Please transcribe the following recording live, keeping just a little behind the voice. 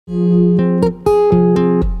Sky's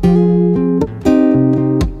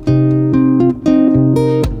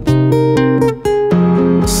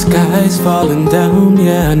falling down,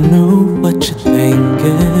 yeah, I know what you're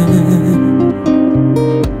thinking.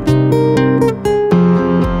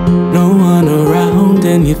 No one around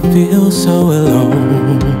and you feel so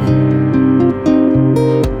alone.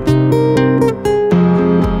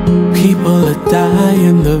 People are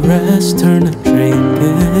dying, the rest turn to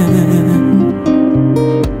drinking.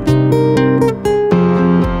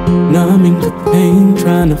 Numbing the pain,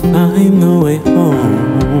 trying to find the way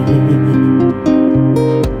home.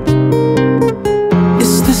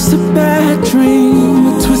 Is this a bad dream, a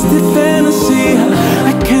twisted fantasy?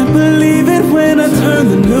 I can't believe it when I turn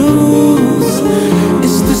the news.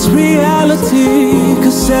 Is this reality?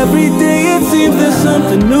 'Cause every day it seems there's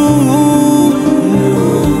something new.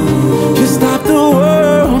 You stopped the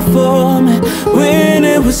world for me when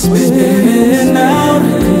it was spinning out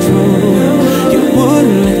of control. You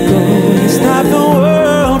wouldn't let go. You stopped the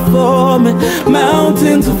world for me.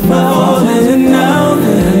 Mountains are falling, and now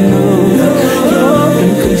that I know you're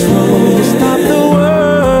in control, you stopped the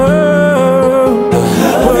world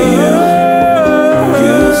for you.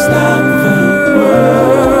 You stopped the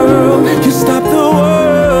world. You stopped the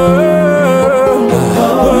world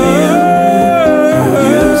for you.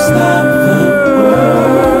 You stopped the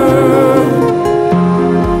world.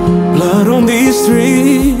 Blood on these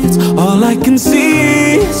streets, all I can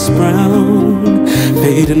see is brown,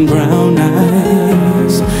 fading brown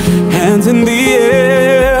eyes. Hands in the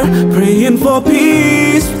air, praying for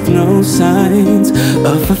peace with no signs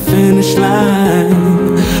of a finish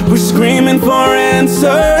line. We're screaming for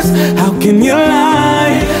answers. How can you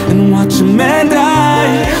lie and watch a man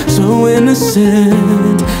die? So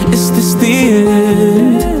innocent, is this the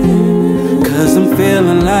end? 'Cause I'm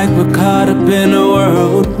feeling like we're caught up in a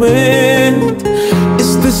whirlwind.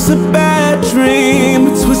 Is this a bad dream,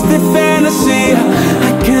 a twisted fantasy?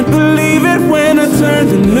 I can't believe it when I turn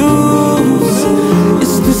the news.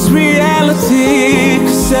 Is this reality?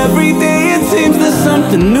 'Cause every day it seems there's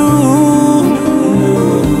something new.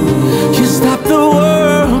 You stopped the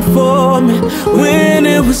world for me when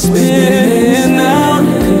it was spinning.